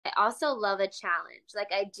I also love a challenge.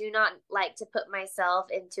 Like I do not like to put myself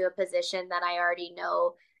into a position that I already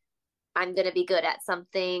know I'm going to be good at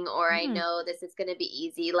something or I Mhm. know this is going to be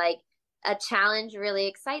easy. Like a challenge really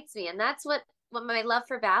excites me. And that's what my love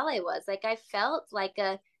for ballet was. Like I felt like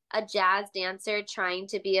a jazz dancer trying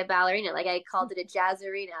to be a ballerina. Like I called it a jazz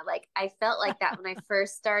arena. Like I felt like that when I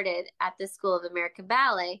first started at the School of American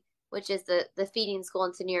Ballet, which is the feeding school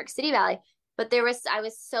into New York City Ballet. But I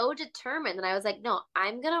was so determined and I was like, no,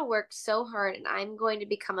 I'm gonna work so hard and I'm going to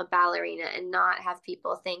become a ballerina and not have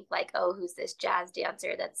people think like, oh, who's this jazz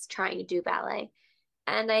dancer that's trying to do ballet?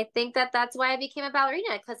 And I think that that's why I became a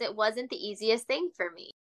ballerina because it wasn't the easiest thing for me.